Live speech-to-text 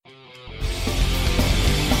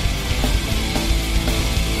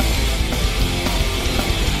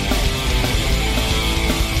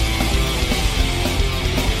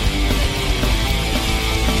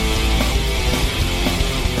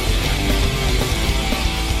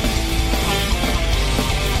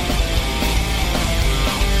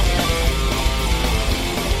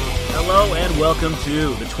welcome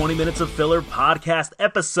to the 20 Minutes of Filler podcast,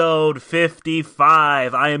 episode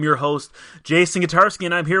 55. I am your host, Jason Guitarski,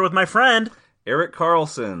 and I'm here with my friend, Eric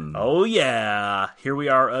Carlson. Oh yeah, here we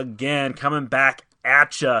are again, coming back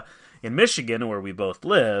at ya. In Michigan, where we both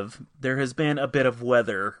live, there has been a bit of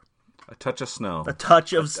weather. A touch of snow. A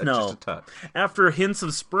touch of snow. Just a touch. After hints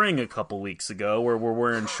of spring a couple weeks ago, where we're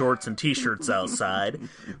wearing shorts and t-shirts outside,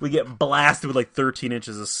 we get blasted with like 13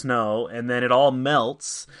 inches of snow, and then it all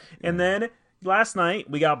melts. And then last night,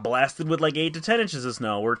 we got blasted with like 8 to 10 inches of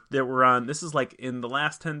snow. We're on, this is like in the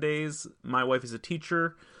last 10 days, my wife is a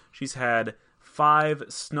teacher. She's had 5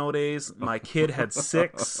 snow days. My kid had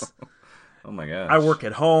 6. Oh my gosh. I work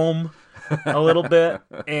at home a little bit,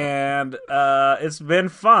 and it's been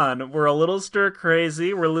fun. We're a little stir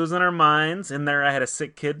crazy. We're losing our minds. In there, I had a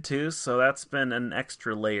sick kid too, so that's been an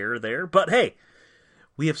extra layer there. But hey,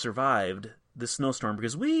 we have survived this snowstorm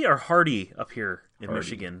because we are hardy up here in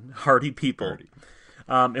Michigan. Hardy people. Hardy.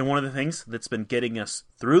 And one of the things that's been getting us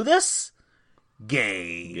through this,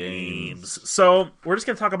 games. So we're just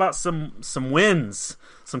going to talk about some wins,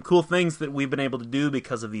 some cool things that we've been able to do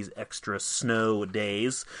because of these extra snow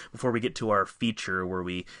days before we get to our feature where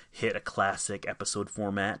we hit a classic episode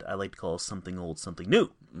format I like to call something old, something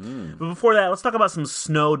new. But before that, let's talk about some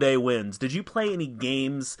snow day wins. Did you play any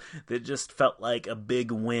games that just felt like a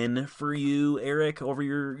big win for you, Eric, over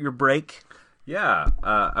your break? Yeah,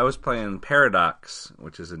 I was playing Paradox,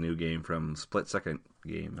 which is a new game from Split Second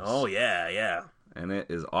Games. Oh, yeah. And it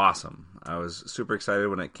is awesome. I was super excited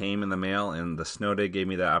when it came in the mail, and the snow day gave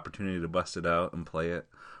me the opportunity to bust it out and play it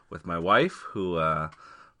with my wife, who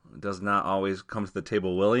does not always come to the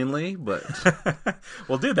table willingly, but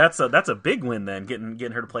well, dude, that's a big win then,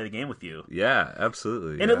 getting her to play the game with you. Yeah,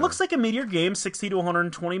 absolutely. And it looks like a Meteor game, 60 to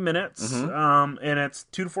 120 minutes, and it's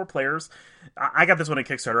 2 to 4 players. I got this one at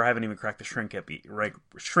Kickstarter. I haven't even cracked the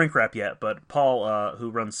shrink wrap yet, but Paul, who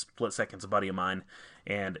runs Split Second's a buddy of mine,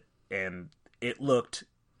 and it looked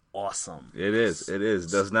awesome. It is.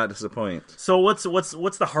 Does not disappoint. So what's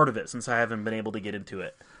the heart of it, since I haven't been able to get into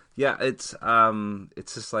it? Yeah, it's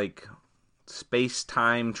this like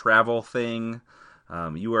space-time travel thing.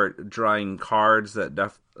 You are drawing cards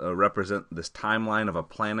that represent this timeline of a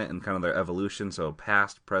planet and kind of their evolution, so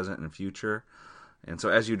past, present, and future. And so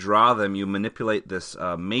as you draw them, you manipulate this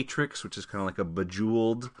matrix, which is kind of like a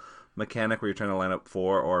bejeweled mechanic where you're trying to line up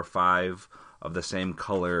 4 or 5 of the same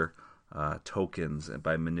color tokens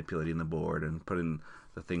by manipulating the board and putting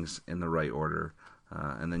the things in the right order.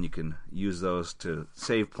 And then you can use those to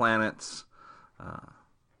save planets.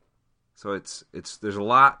 So there's a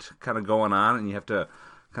lot kind of going on, and you have to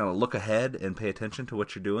kind of look ahead and pay attention to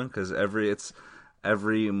what you're doing because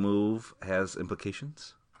every move has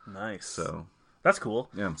implications. Nice. So that's cool.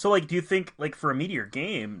 Yeah. So like, do you think like for a Meteor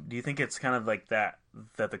game, do you think it's kind of like that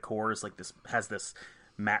the core is like this has this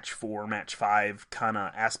match 4, match 5 kind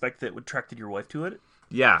of aspect that attracted your wife to it?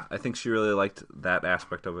 Yeah, I think she really liked that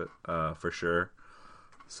aspect of it for sure.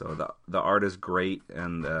 So the art is great,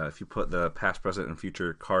 and if you put the past, present, and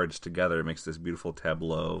future cards together, it makes this beautiful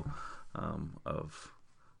tableau of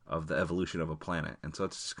the evolution of a planet. And so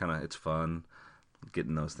it's just it's fun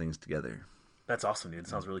getting those things together. That's awesome, dude. It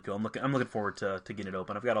sounds really cool. I'm looking forward to getting it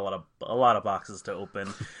open. I've got a lot of boxes to open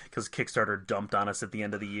because Kickstarter dumped on us at the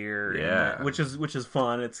end of the year. Yeah, and, which is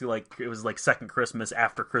fun. It was like second Christmas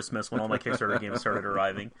after Christmas when all my Kickstarter games started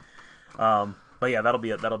arriving. But yeah, that'll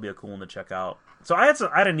be a cool one to check out. So I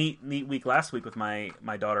had a neat week last week with my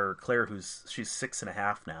daughter Claire, she's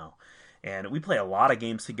 6.5 now, and we play a lot of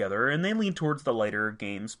games together, and they lean towards the lighter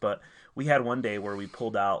games. But we had one day where we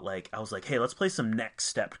pulled out I was like, hey, let's play some next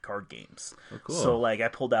step card games. Oh, cool. So I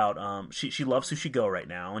pulled out she loves Sushi Go right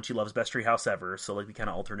now, and she loves Best Tree House Ever. So we kind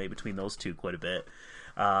of alternate between those two quite a bit.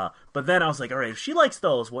 But then I was like, all right, if she likes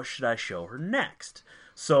those, what should I show her next?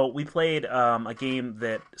 So we played a game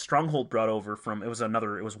that Stronghold brought over from. It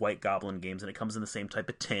was White Goblin Games, and it comes in the same type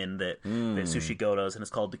of tin that Sushi Go does, and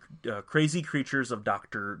it's called Crazy Creatures of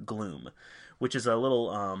Dr. Gloom, which is a little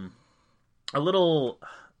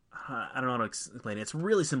I don't know how to explain it. It's a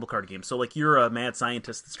really simple card game. So you're a mad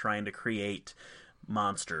scientist that's trying to create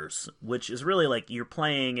monsters, which is really you're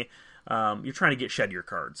playing. You're trying to get shed your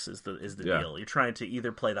cards is the deal. You're trying to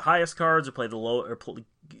either play the highest cards or play the low or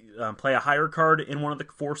play a higher card in one of the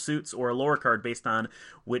 4 suits or a lower card based on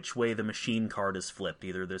which way the machine card is flipped.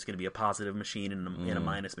 Either there's going to be a positive machine and a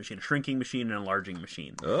minus machine, a shrinking machine and an enlarging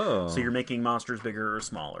machine. Oh. So you're making monsters bigger or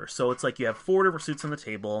smaller. So it's you have 4 different suits on the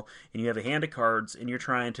table and you have a hand of cards and you're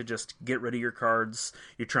trying to just get rid of your cards.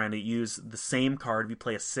 You're trying to use the same card. If you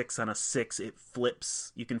play a 6 on a 6, it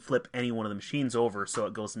flips. You can flip any one of the machines over so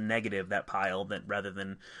it goes negative negative, that pile, rather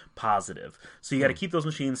than positive. So you got to keep those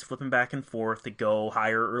machines flipping back and forth to go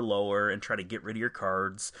higher or lower and try to get rid of your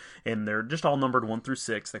cards. And they're just all numbered 1 through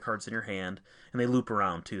 6, the cards in your hand. And they loop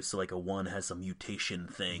around, too. So like a 1 has a mutation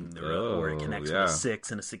thing, or it connects with a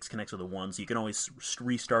 6, and a 6 connects with a 1. So you can always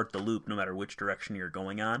restart the loop no matter which direction you're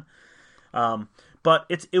going on. But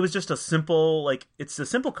it was just a simple, it's a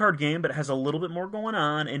simple card game, but it has a little bit more going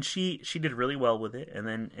on, and she did really well with it,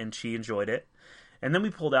 and she enjoyed it. And then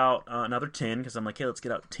we pulled out another tin, because I'm like, hey, let's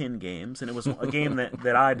get out tin games, and it was a game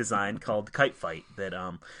that I designed called Kite Fight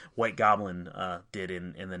that White Goblin did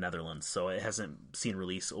in the Netherlands. So it hasn't seen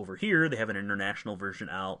release over here. They have an international version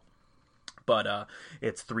out. But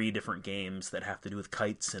it's 3 different games that have to do with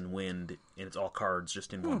kites and wind, and it's all cards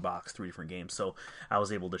just in one box, 3 different games. So I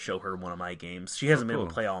was able to show her one of my games. She hasn't been able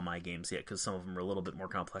to play all my games yet because some of them are a little bit more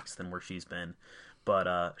complex than where she's been.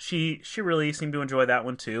 But she really seemed to enjoy that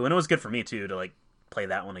one too, and it was good for me too to play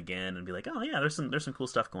that one again and be like, oh yeah, there's some cool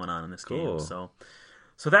stuff going on in this game. So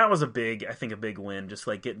that was a big win, just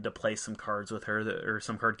getting to play some cards with her or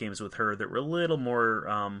some card games with her that were a little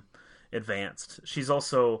more advanced. She's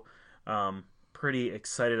also pretty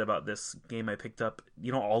excited about this game I picked up.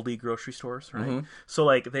 Aldi grocery stores, right? Mm-hmm. So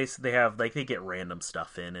they have they get random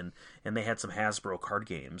stuff in, and they had some Hasbro card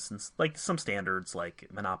games and some standards like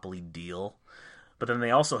Monopoly Deal. But then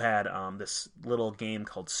they also had this little game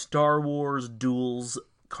called Star Wars Duels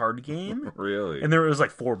card game. Really? And there was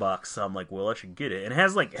 $4. So I'm like, well, I should get it. And it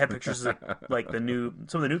has had pictures of some of the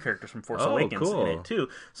new characters from Force Awakens in it too.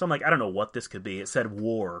 So I'm like, I don't know what this could be. It said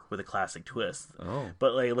war with a classic twist. Oh.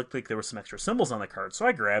 But it looked like there were some extra symbols on the card. So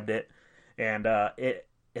I grabbed it, and it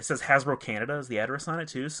says Hasbro Canada is the address on it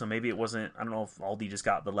too. So maybe it wasn't, I don't know if Aldi just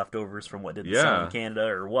got the leftovers from what didn't sell in Canada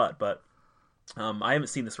or what, but I haven't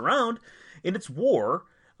seen this around, and it's war,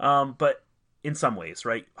 but in some ways,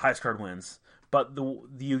 right? Highest card wins. But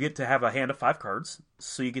you get to have a hand of 5 cards,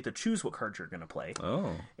 so you get to choose what cards you're going to play.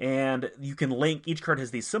 Oh. And you can link, each card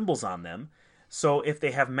has these symbols on them. So if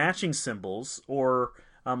they have matching symbols, or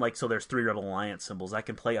so there's 3 Rebel Alliance symbols, I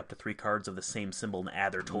can play up to 3 cards of the same symbol and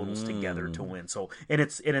add their totals together to win. So and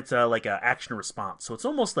it's like a action response. So it's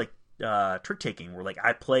almost like trick taking, where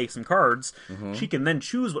I play some cards, she can then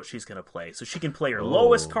choose what she's going to play. So she can play her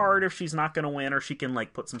lowest card if she's not going to win, or she can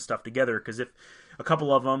put some stuff together. Because if a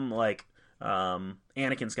couple of them Anakin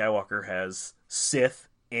Skywalker has Sith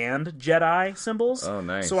and Jedi symbols. Oh,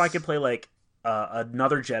 nice. So I could play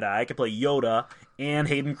another Jedi. I could play Yoda and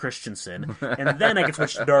Hayden Christensen, and then I could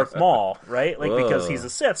switch to Darth Maul, right? Because he's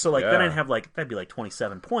a Sith. So then I'd have that'd be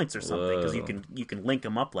 27 points or something, because you can link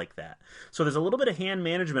them up like that. So there's a little bit of hand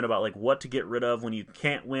management about what to get rid of when you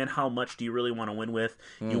can't win. How much do you really want to win with?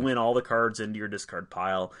 You win all the cards into your discard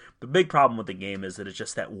pile. The big problem with the game is that it's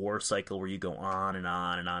just that war cycle where you go on and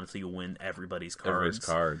on and on until you win everybody's cards.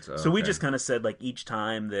 Okay. So we just kind of said each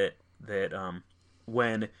time that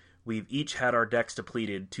when we've each had our decks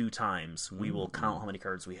depleted 2 times, we will count how many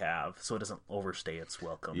cards we have, so it doesn't overstay its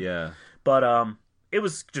welcome. Yeah. But it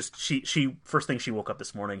was just she first thing she woke up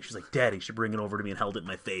this morning, she's like, "Daddy," she bring it over to me and held it in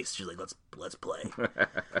my face. She's like, "Let's play,"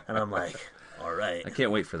 and I'm like, "All right." I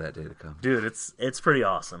can't wait for that day to come, dude. It's pretty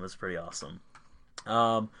awesome. It's pretty awesome.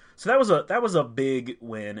 So that was a big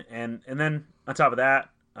win, and then on top of that,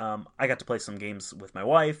 I got to play some games with my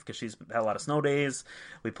wife because she's had a lot of snow days.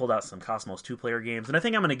 We pulled out some Cosmos 2-player games, and I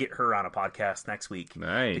think I'm going to get her on a podcast next week to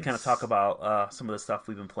kind of talk about some of the stuff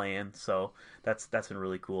we've been playing. So that's been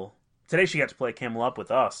really cool. Today she got to play Camel Up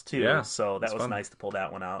with us too, so that was fun. Nice to pull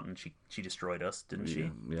that one out, and she destroyed us, didn't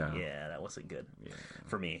she? Yeah. Yeah, that wasn't good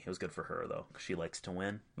for me. It was good for her though, because she likes to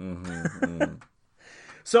win. Mm-hmm.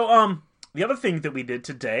 So the other thing that we did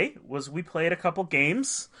today was we played a couple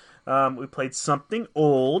games. We played something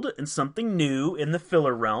old and something new in the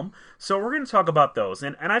filler realm. So we're going to talk about those.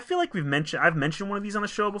 And I feel like I've mentioned one of these on the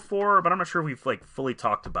show before, but I'm not sure if we've fully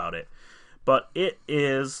talked about it. But it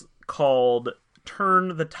is called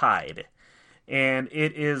Turn the Tide. And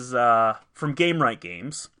it is from Game Right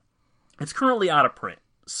Games. It's currently out of print.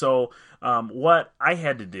 So what I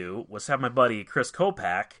had to do was have my buddy Chris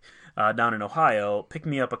Kopak down in Ohio pick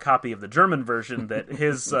me up a copy of the German version that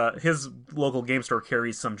his local game store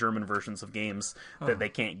carries some German versions of games that they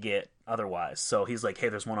can't get otherwise. So he's like, "Hey,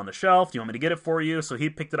 there's one on the shelf. Do you want me to get it for you?" So he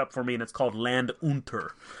picked it up for me, and it's called Land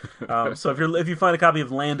Unter. So if you find a copy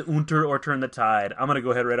of Land Unter or Turn the Tide, I'm gonna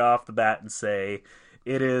go ahead right off the bat and say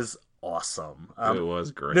it is awesome. It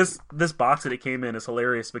was great. This box that it came in is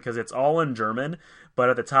hilarious because it's all in German, but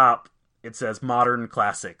at the top it says Modern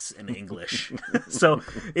Classics in English. So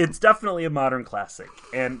it's definitely a modern classic.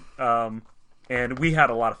 And And we had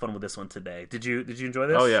a lot of fun with this one today. Did you enjoy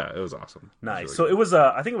this? Oh yeah, it was awesome. Nice. Really So good. it was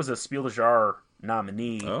I think it was a Spiel des Jahres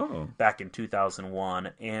nominee Oh. back in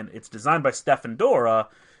 2001, and it's designed by Stefan Dora,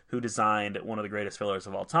 who designed one of the greatest fillers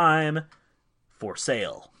of all time, For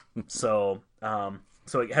Sale. So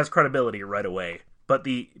it has credibility right away. But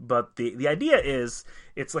the idea is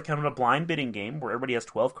it's like kind of a blind bidding game where everybody has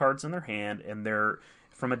 12 cards in their hand, and they're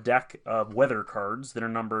from a deck of weather cards that are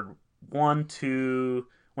numbered 1 to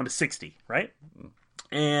 60, right?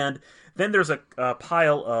 And then there's a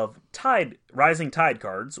pile of rising tide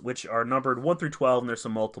cards, which are numbered 1 through 12, and there's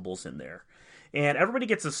some multiples in there. And everybody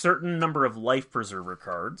gets a certain number of life preserver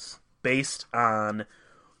cards based on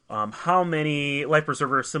how many life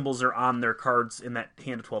preserver symbols are on their cards in that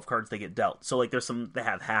hand of 12 cards they get dealt. So, like, there's some that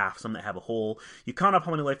have half, some that have a whole. You count up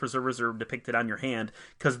how many life preservers are depicted on your hand,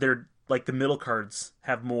 because they're, like, the middle cards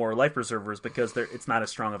have more life preservers because it's not as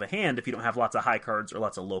strong of a hand if you don't have lots of high cards or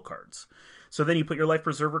lots of low cards. So then you put your life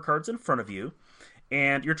preserver cards in front of you,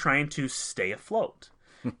 and you're trying to stay afloat.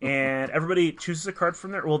 And everybody chooses a card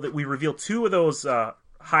from there. Well, we reveal 2 of those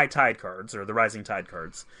high tide cards, or the rising tide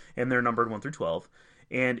cards, and they're numbered 1 through 12.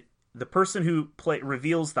 And the person who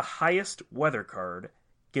reveals the highest weather card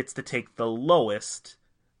gets to take the lowest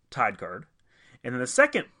tide card. And then the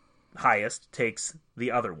second highest takes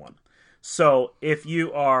the other one. So if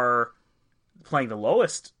you are playing the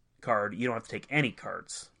lowest card, you don't have to take any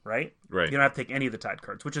cards, right? Right. You don't have to take any of the tide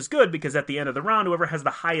cards, which is good because at the end of the round, whoever has the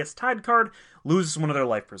highest tide card loses one of their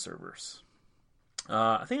life preservers.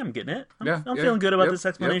 I think I'm getting it. I'm feeling good about this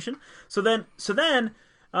explanation. Yep. So then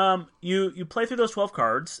you play through those 12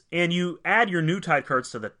 cards, and you add your new tide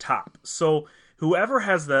cards to the top. So whoever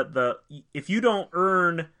has if you don't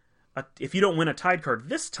win a tide card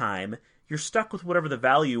this time, you're stuck with whatever the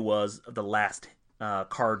value was of the last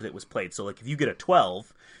card that was played. So, like, if you get a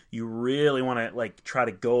 12, you really want to, like,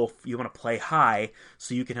 you want to play high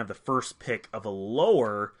so you can have the first pick of a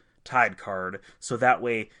lower tide card, so that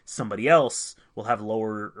way somebody else will have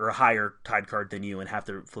lower or a higher tide card than you and have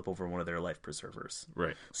to flip over one of their life preservers.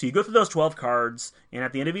 Right. So you go through those 12 cards, and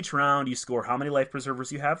at the end of each round, you score how many life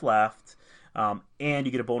preservers you have left, and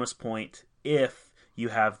you get a bonus point if you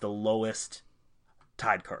have the lowest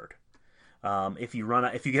tide card. If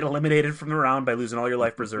you get eliminated from the round by losing all your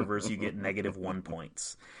life preservers, you get -1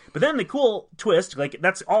 points. But then the cool twist, like,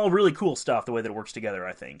 that's all really cool stuff, the way that it works together,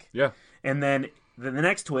 I think. Yeah. And then the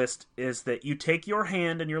next twist is that you take your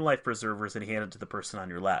hand and your life preservers and hand it to the person on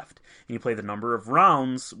your left. And you play the number of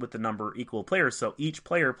rounds with the number equal players, so each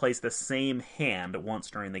player plays the same hand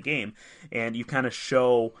once during the game, and you kind of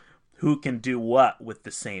show who can do what with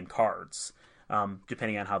the same cards,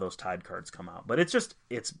 depending on how those tide cards come out. But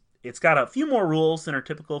it's got a few more rules than are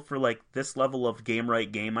typical for, like, this level of game,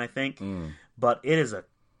 I think. But it is a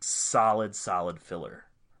solid filler.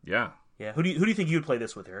 Yeah. Yeah. Who do you think you'd play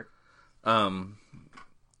this with, Eric?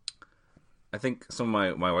 I think some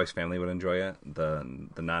of my wife's family would enjoy it. The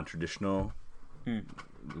non-traditional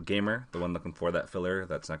gamer, the one looking for that filler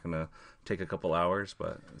that's not going to take a couple hours,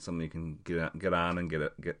 but something you can get on and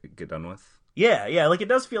get done with. Yeah. Like, it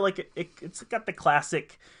does feel like it's got the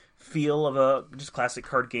classic feel of a just classic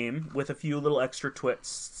card game with a few little extra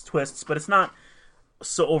twists, but it's not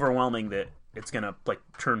so overwhelming that it's gonna, like,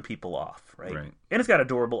 turn people off, right? And it's got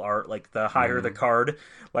adorable art. Like, the higher the card,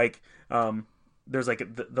 like, there's, like,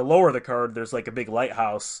 the lower the card, there's, like, a big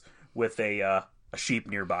lighthouse with a sheep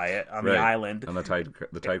nearby it on the island. On the tide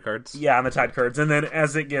cards? Yeah, on the tide cards. And then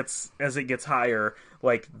as it gets higher,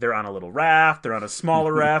 like, they're on a little raft, they're on a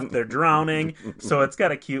smaller raft, they're drowning. So it's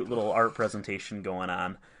got a cute little art presentation going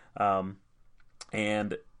on.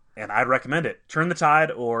 And I'd recommend it. Turn the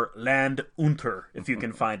Tide or Land Unter if you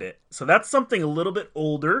can find it. So that's something a little bit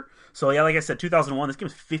older. So yeah, like I said, 2001. This game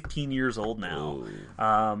is 15 years old now.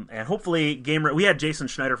 And hopefully we had Jason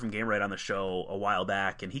Schneider from GameRight on the show a while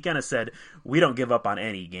back, and he kind of said we don't give up on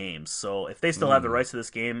any games. So if they still have the rights to this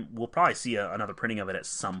game, we'll probably see another printing of it at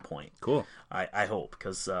some point. Cool. I hope,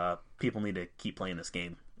 because people need to keep playing this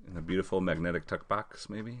game. In a beautiful magnetic tuck box,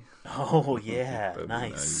 maybe? Oh, yeah.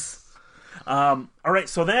 Nice. All right,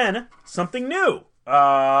 so then, something new.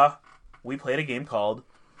 We played a game called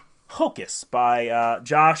Hocus by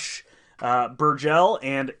Josh Burgell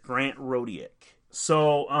and Grant Rodiak.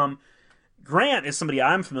 So, Grant is somebody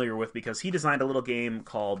I'm familiar with because he designed a little game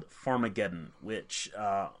called Farmageddon, which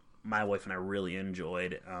my wife and I really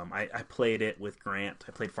enjoyed. I played it with Grant.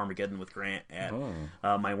 I played Farmageddon with Grant at one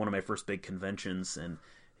of my first big conventions, and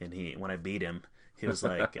when I beat him, He was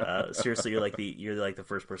like, "Seriously, you're like the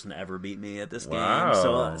first person to ever beat me at this game."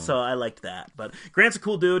 Wow. So I liked that. But Grant's a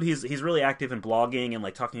cool dude. He's really active in blogging and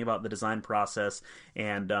like talking about the design process.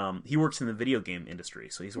 And he works in the video game industry,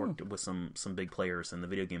 so he's worked with some big players in the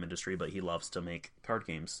video game industry. But he loves to make card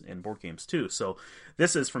games and board games too. So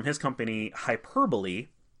this is from his company Hyperbole,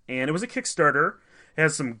 and it was a Kickstarter. It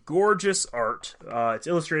has some gorgeous art. It's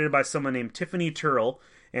illustrated by someone named Tiffany Turrell,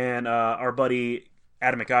 and our buddy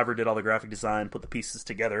Adam McIver did all the graphic design, put the pieces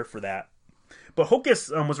together for that. But Hocus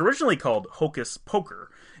was originally called Hocus Poker,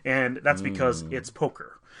 and that's because it's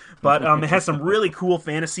poker. But it has some really cool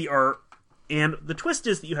fantasy art, and the twist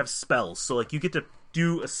is that you have spells. So like you get to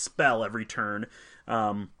do a spell every turn,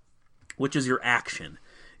 which is your action.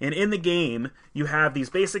 And in the game, you have these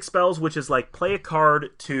basic spells, which is like play a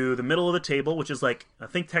card to the middle of the table, which is like, I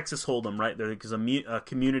think Texas Hold'em, right? There's a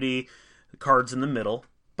community cards in the middle.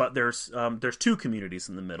 But there's two communities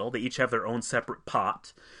in the middle. They each have their own separate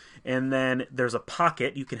pot. And then there's a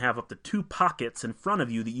pocket. You can have up to 2 pockets in front of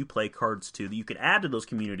you that you play cards to that you can add to those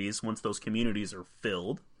communities once those communities are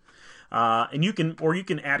filled. And you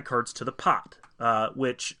can add cards to the pot,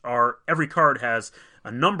 which are every card has a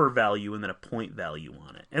number value and then a point value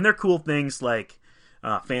on it. And they're cool things like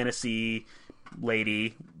fantasy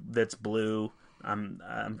lady that's blue.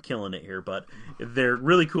 I'm killing it here, but they're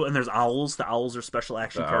really cool. And there's owls. The owls are special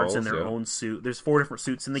action cards in their own suit. There's 4 different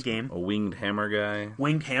suits in the game. A winged hammer guy.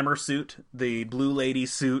 Winged hammer suit. The blue lady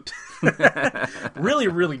suit. Really,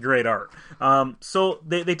 really great art. So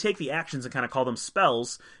they take the actions and kind of call them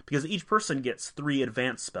spells because each person gets 3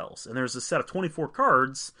 advanced spells. And there's a set of 24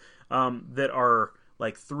 cards that are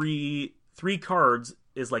like 3 cards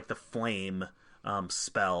is like the flame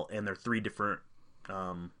spell, and they're 3 different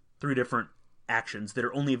actions that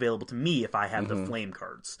are only available to me if I have the flame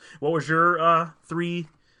cards. What was your 3? Do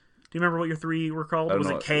you remember what your 3 were called? Was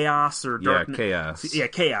it Chaos or Darkness? Yeah, Chaos. Yeah,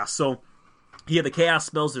 Chaos. So yeah, the Chaos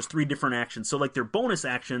spells, there's 3 different actions. So like they're bonus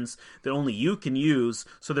actions that only you can use.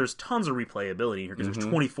 So there's tons of replayability here because there's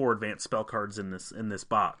 24 advanced spell cards in this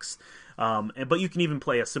box. But you can even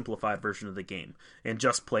play a simplified version of the game and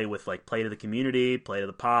just play with like play to the community, play to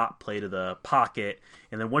the pot, play to the pocket,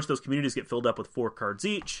 and then once those communities get filled up with 4 cards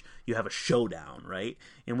each, you have a showdown, right?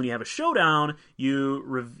 And when you have a showdown,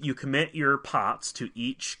 you commit your pots to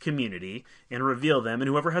each community and reveal them, and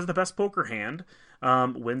whoever has the best poker hand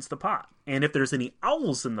wins the pot. And if there's any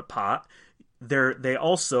owls in the pot, they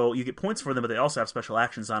also, you get points for them, but they also have special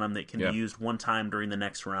actions on them that can be used one time during the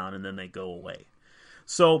next round, and then they go away.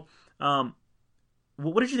 So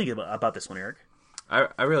what did you think about this one, Eric?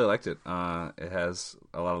 I really liked it. It has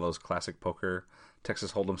a lot of those classic poker,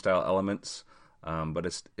 Texas Hold'em style elements, but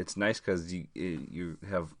it's nice because you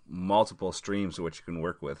have multiple streams of which you can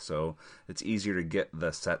work with, so it's easier to get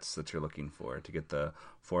the sets that you're looking for, to get the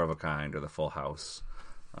 4 of a kind or the full house.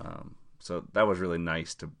 So that was really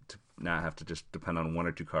nice to not have to just depend on 1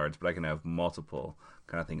 or 2 cards, but I can have multiple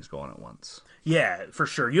kind of things going at once. Yeah, for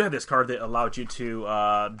sure. You had this card that allowed you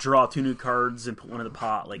to draw 2 new cards and put one in the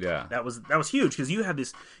pot. That was huge because you had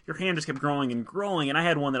this. Your hand just kept growing and growing, and I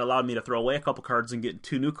had one that allowed me to throw away a couple cards and get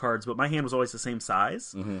 2 new cards, but my hand was always the same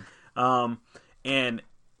size. And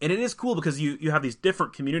it is cool because you have these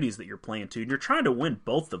different communities that you're playing to, and you're trying to win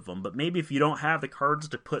both of them. But maybe if you don't have the cards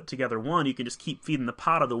to put together one, you can just keep feeding the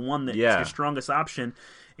pot of the one that's your strongest option,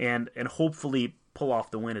 and hopefully pull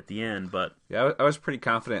off the win at the end. But yeah, I was pretty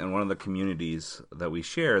confident in one of the communities that we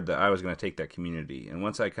shared that I was going to take that community. And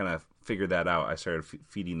once I kind of figured that out, I started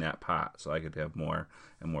feeding that pot so I could have more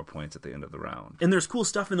and more points at the end of the round. And there's cool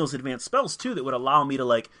stuff in those advanced spells too that would allow me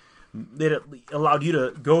to that allowed you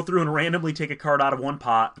to go through and randomly take a card out of one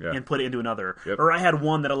pot and put it into another. Or I had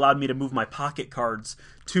one that allowed me to move my pocket cards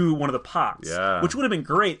to one of the pots, which would have been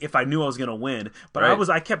great if I knew I was going to win. But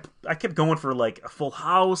I kept going for like a full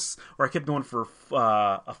house, or I kept going for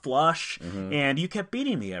a flush, and you kept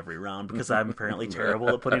beating me every round because I'm apparently terrible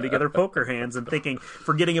at putting together poker hands and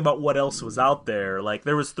forgetting about what else was out there. Like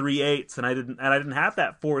there was 3 8s, and I didn't have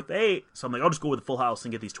that 4th 8, so I'm like, I'll just go with the full house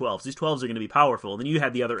and get these 12s. These 12s are going to be powerful. And then you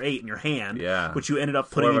had the other 8 in your hand, which you ended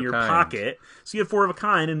up putting in your pocket. So you had 4 of a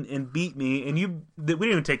kind and beat me. And we didn't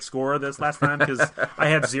even take score this last time because I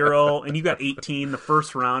had 0, and you got 18 the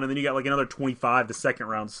first round, and then you got like another 25 the second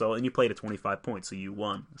round. And you played at 25 points, so you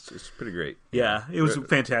won. It's pretty great. Yeah, it was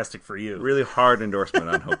fantastic for you. Really hard endorsement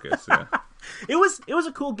on Hocus. Yeah. It was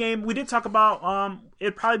a cool game. We did talk about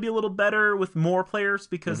it'd probably be a little better with more players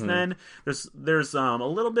because then there's a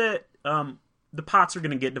little bit the pots are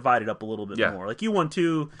going to get divided up a little bit more. Like you won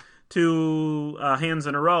two hands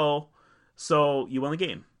in a row, so you won the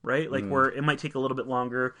game, right? Like where it might take a little bit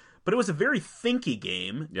longer, but it was a very thinky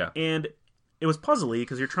game. Yeah. And it was puzzly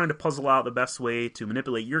because you're trying to puzzle out the best way to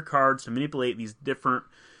manipulate your cards, to manipulate these different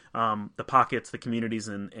the pockets, the communities,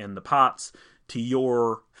 and the pots to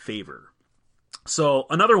your favor. So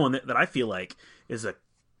another one that I feel like is a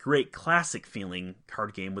great classic feeling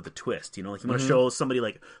card game with a twist. You know, like you want to show somebody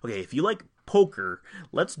like, okay, if you like poker,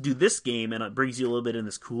 let's do this game, and it brings you a little bit in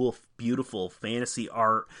this cool, beautiful fantasy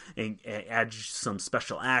art, and add some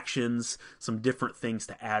special actions, some different things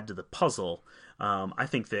to add to the puzzle. I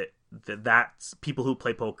think that's people who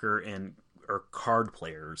play poker and are card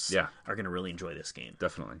players are going to really enjoy this game.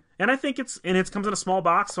 Definitely. And I think it comes in a small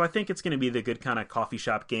box, so I think it's going to be the good kind of coffee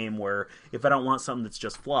shop game where if I don't want something that's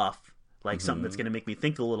just fluff, like something that's going to make me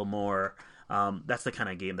think a little more, that's the kind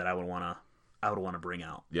of game that I would want to bring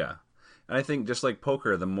out. Yeah. And I think just like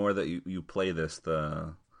poker, the more that you play this,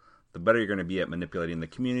 the better you're going to be at manipulating the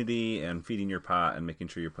community and feeding your pot and making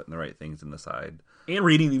sure you're putting the right things in the side. And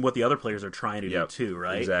reading what the other players are trying to do too,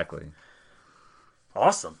 right? Exactly.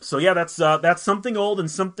 Awesome. So yeah, that's something old and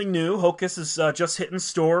something new. Hocus is just hitting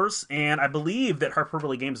stores, and I believe that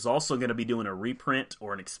Hyperbole Games is also going to be doing a reprint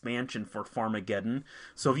or an expansion for Farmageddon.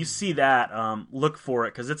 So if you see that, look for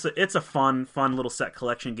it because it's a fun little set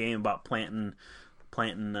collection game about planting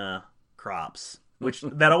crops. Which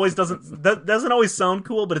that always doesn't always sound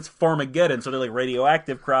cool, but it's Farmageddon, so they're like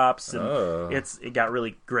radioactive crops, and it got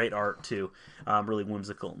really great art too, really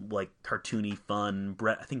whimsical, like cartoony, fun.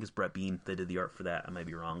 I think it's Brett Bean that did the art for that. I might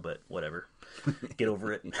be wrong, but whatever. Get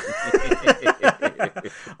over it.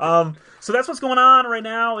 So that's what's going on right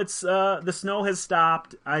now. It's the snow has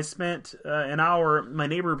stopped. I spent an hour. My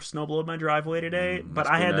neighbor snowblowed my driveway today, but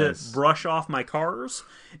I had to brush off my cars,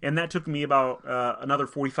 and that took me about another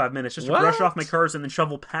 45 minutes just to brush off my cars and then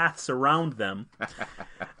shovel paths around them.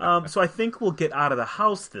 So I think we'll get out of the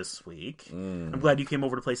house this week. I'm glad you came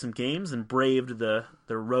over to play some games and braved the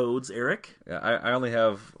roads, Eric. Yeah, I only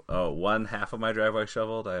have one half of my driveway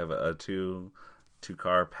shoveled. I have a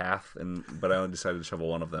two-car path, but I only decided to shovel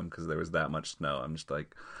one of them because there was that much snow. I'm just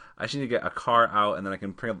like, I just need to get a car out, and then I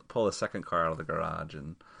can pull a second car out of the garage,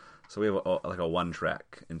 and so we have a one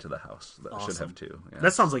track into the house that should have two. Yeah.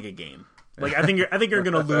 That sounds like a game. Like I think you're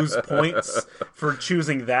going to lose points for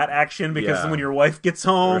choosing that action because when your wife gets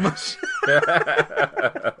home.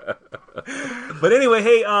 But anyway,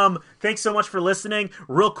 hey, thanks so much for listening.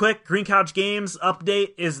 Real quick, Green Couch Games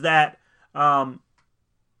update is that I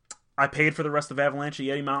paid for the rest of Avalanche at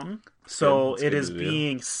Yeti Mountain. So it is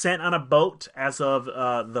being sent on a boat as of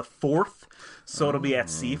the 4th. So it'll be at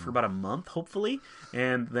sea for about a month, hopefully.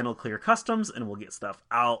 And then it'll clear customs, and we'll get stuff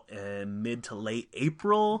out in mid to late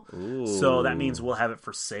April. Ooh. So that means we'll have it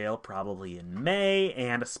for sale probably in May,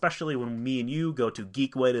 and especially when me and you go to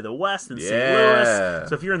Geek Way to the West in St. Louis.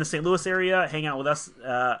 So if you're in the St. Louis area, hang out with us.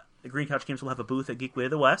 The Green Couch Games will have a booth at Geek Way to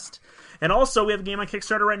the West. And also, we have a game on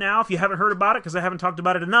Kickstarter right now. If you haven't heard about it, because I haven't talked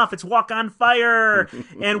about it enough, it's Walk on Fire.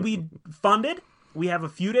 And we funded. We have a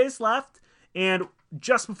few days left. And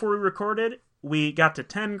just before we recorded, we got to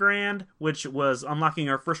 10 grand, which was unlocking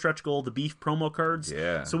our first stretch goal, the beef promo cards.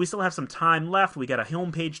 Yeah. So we still have some time left. We got a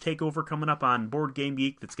homepage takeover coming up on Board Game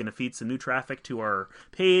Geek that's going to feed some new traffic to our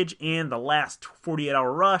page. And the last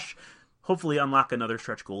 48-hour rush, hopefully unlock another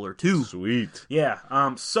stretch goal or two. Sweet. Yeah.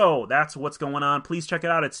 So that's what's going on. Please check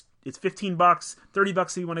it out. It's $15,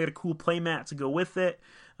 $30 if you want to get a cool playmat to go with it.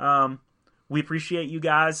 We appreciate you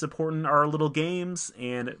guys supporting our little games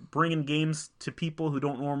and bringing games to people who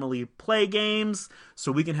don't normally play games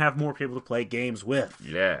so we can have more people to play games with.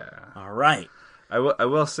 Yeah. All right. I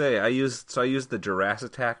will say, I used the Jurassic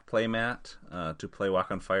Attack playmat to play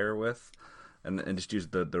Walk on Fire with. And just use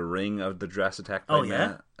the ring of the Jurassic Attack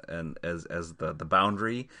playmat and as the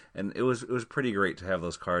boundary, and it was pretty great to have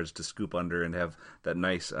those cards to scoop under and have that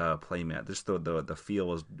nice playmat. Just the feel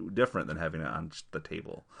was different than having it on just the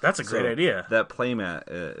table. That's a great idea. That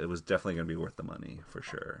playmat, it was definitely going to be worth the money for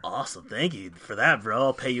sure. Awesome, thank you for that, bro.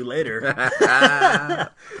 I'll pay you later.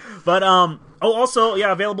 But also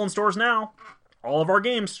available in stores now. All of our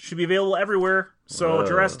games should be available everywhere. So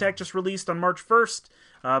Jurassic Attack just released on March 1st.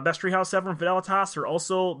 Best Treehouse ever and Fidelitas are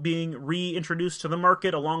also being reintroduced to the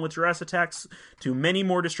market along with Jurassic Attacks to many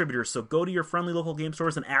more distributors. So go to your friendly local game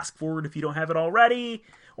stores and ask for it if you don't have it already,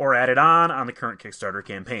 or add it on the current Kickstarter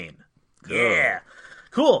campaign. Yeah.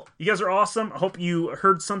 Cool. You guys are awesome. I hope you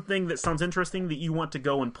heard something that sounds interesting that you want to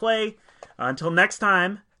go and play. Until next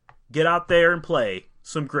time, get out there and play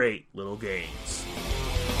some great little games.